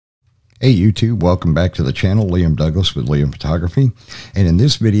Hey YouTube, welcome back to the channel. Liam Douglas with Liam Photography. And in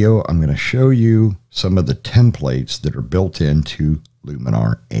this video, I'm going to show you some of the templates that are built into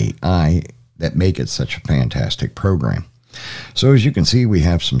Luminar AI that make it such a fantastic program. So as you can see, we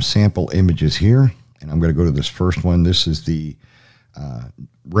have some sample images here, and I'm going to go to this first one. This is the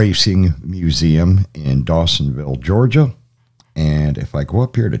Racing Museum in Dawsonville, Georgia. And if I go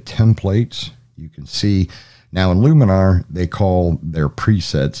up here to templates, you can see now in Luminar, they call their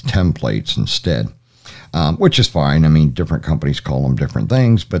presets templates instead, which is fine. I mean, different companies call them different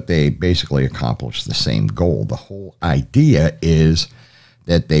things, but they basically accomplish the same goal. The whole idea is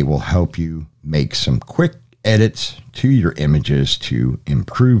that they will help you make some quick edits to your images to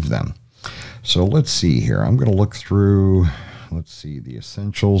improve them. So let's see here. I'm going to look through, let's see, the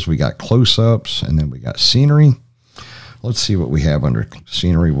essentials. We got close-ups, and then we got scenery. Let's see what we have under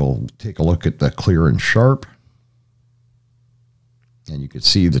scenery. We'll take a look at the clear and sharp. And you can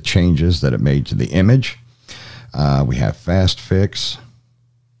see the changes that it made to the image. We have fast fix.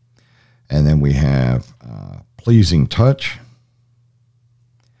 And then we have pleasing touch.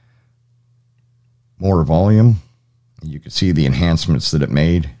 More volume. You can see the enhancements that it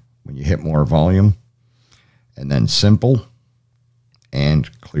made when you hit more volume. And then simple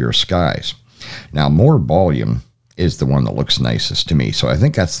and clear skies. Now more volume is the one that looks nicest to me. So I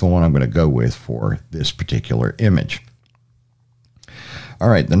think that's the one I'm going to go with for this particular image. All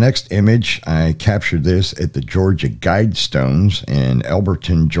right, the next image, I captured this at the Georgia Guidestones in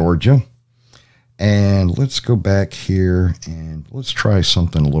Elberton, Georgia. And let's go back here and let's try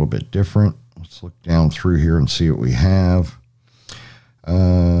something a little bit different. Let's look down through here and see what we have.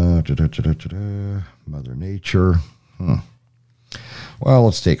 Mother Nature. Well,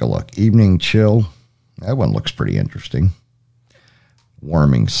 let's take a look. Evening chill. That one looks pretty interesting.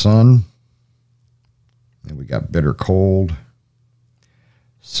 Warming sun. And we got bitter cold.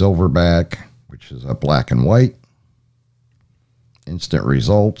 Silverback, which is a black and white. Instant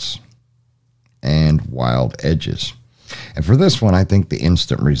results. And wild edges. And for this one, I think the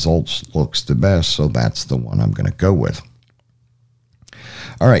instant results looks the best, so that's the one I'm going to go with.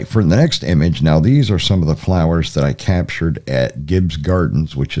 All right, for the next image, now these are some of the flowers that I captured at Gibbs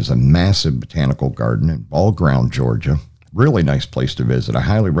Gardens, which is a massive botanical garden in Ball Ground, Georgia. Really nice place to visit. I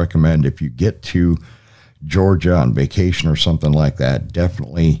highly recommend if you get to Georgia on vacation or something like that,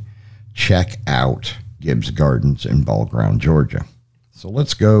 definitely check out Gibbs Gardens in Ball Ground, Georgia. So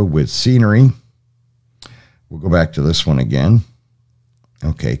let's go with scenery. We'll go back to this one again.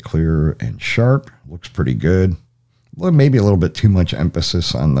 Okay, clear and sharp. Looks pretty good. Well, maybe a little bit too much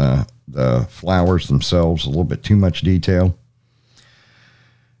emphasis on the flowers themselves, a little bit too much detail.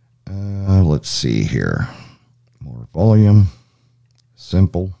 Let's see here. More volume.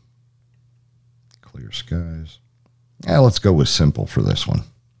 Simple. Clear skies. Let's go with simple for this one.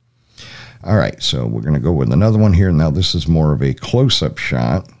 All right, so we're going to go with another one here. Now, this is more of a close-up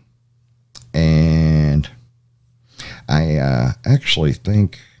shot. And I actually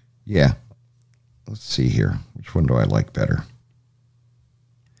think, yeah, let's see here. Which one do I like better?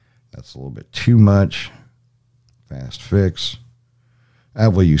 That's a little bit too much. Fast fix. I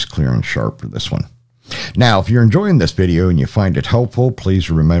will use clear and sharp for this one. Now, if you're enjoying this video and you find it helpful, please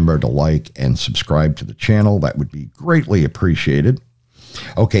remember to like and subscribe to the channel. That would be greatly appreciated.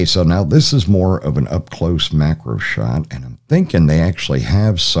 Okay, so now this is more of an up-close macro shot, and I'm thinking they actually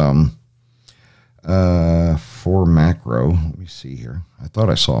have some for macro. Let me see here. I thought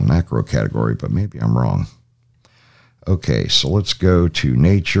I saw a macro category, but maybe I'm wrong. Okay, so let's go to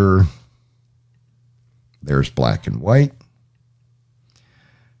nature. There's black and white.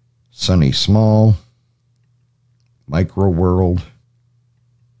 Sunny small. Micro world.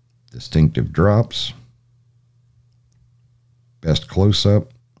 Distinctive drops. Best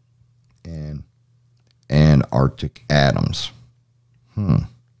close-up. And Arctic atoms. I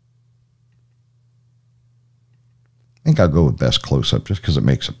think I'll go with best close-up just because it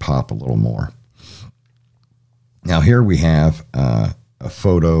makes it pop a little more. Now here we have a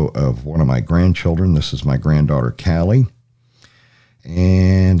photo of one of my grandchildren. This is my granddaughter, Callie.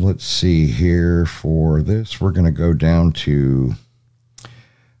 And let's see here for this. We're going to go down to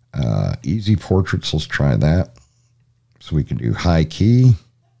easy portraits. Let's try that. So we can do high key,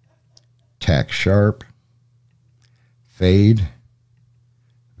 tack sharp, fade,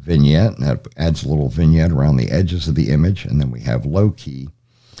 vignette. And that adds a little vignette around the edges of the image. And then we have low key.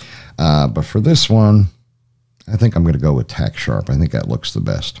 But for this one, I think I'm going to go with tack sharp. I think that looks the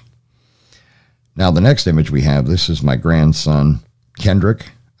best. Now, the next image we have, this is my grandson, Kendrick.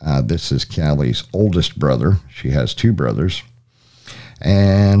 This is Callie's oldest brother. She has two brothers.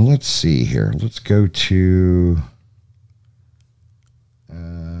 And let's see here. Let's go to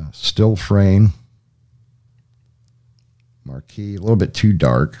still frame. Marquee, a little bit too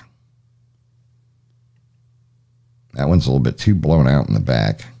dark. That one's a little bit too blown out in the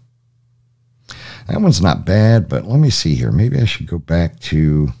back. That one's not bad, but let me see here. Maybe I should go back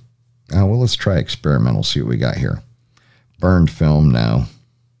to, oh, well, let's try experimental, see what we got here. Burned film, no.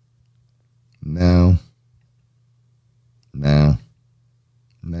 No. No.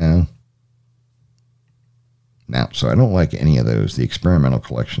 No. No, so I don't like any of those. The experimental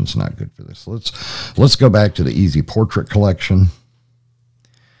collection's not good for this. Let's go back to the easy portrait collection.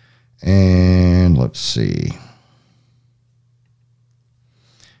 And let's see.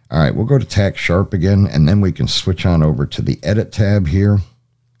 All right, we'll go to Tack Sharp again, and then we can switch on over to the Edit tab here.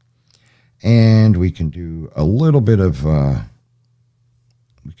 And we can do a little bit of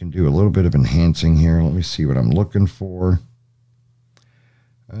enhancing here. Let me see what I'm looking for.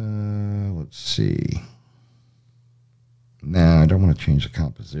 Let's see. No, I don't want to change the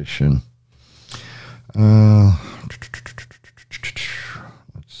composition. Let's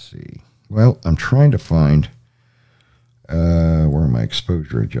see. Well, I'm trying to find where my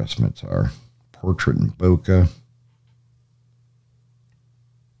exposure adjustments are. Portrait and bokeh.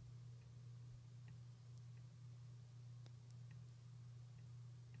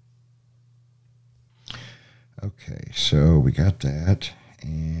 Okay, so we got that,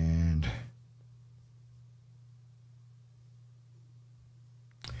 and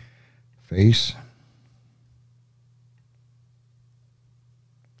face.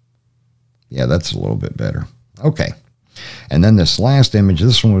 Yeah, that's a little bit better. Okay. And then this last image,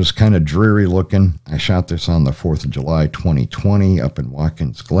 this one was kind of dreary looking. I shot this on the 4th of July, 2020 up in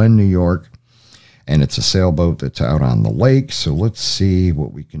Watkins Glen, New York. And it's a sailboat that's out on the lake. So let's see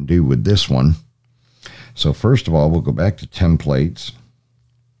what we can do with this one. So first of all, we'll go back to templates.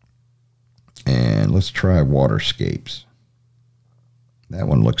 And let's try Waterscapes. That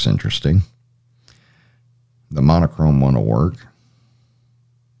one looks interesting. The monochrome one will work.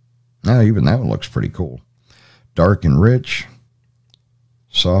 Now, even that one looks pretty cool. Dark and rich,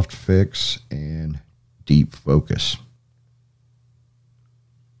 soft fix, and deep focus.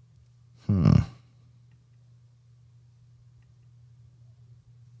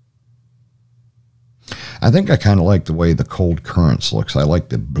 I think I kind of like the way the cold currents looks. I like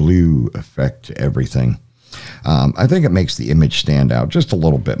the blue effect to everything. I think it makes the image stand out just a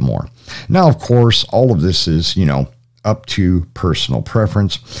little bit more. Now, of course, all of this is, you know, up to personal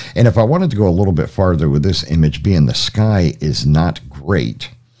preference. And if I wanted to go a little bit farther with this image, being the sky is not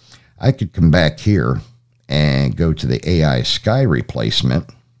great, I could come back here and go to the AI sky replacement,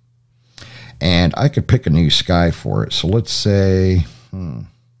 and I could pick a new sky for it. So let's say,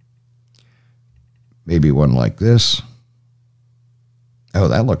 maybe one like this. Oh,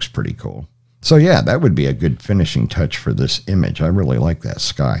 that looks pretty cool. So yeah, that would be a good finishing touch for this image. I really like that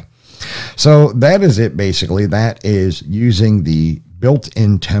sky. So that is it, basically. That is using the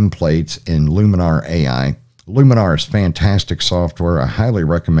built-in templates in Luminar AI. Luminar is fantastic software. I highly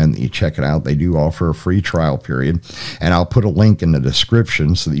recommend that you check it out. They do offer a free trial period, and I'll put a link in the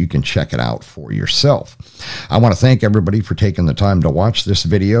description so that you can check it out for yourself. I want to thank everybody for taking the time to watch this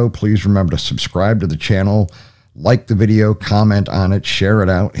video. Please remember to subscribe to the channel, like the video, comment on it, share it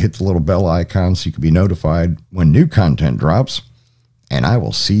out, hit the little bell icon so you can be notified when new content drops. And I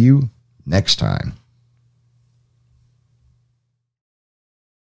will see you next time.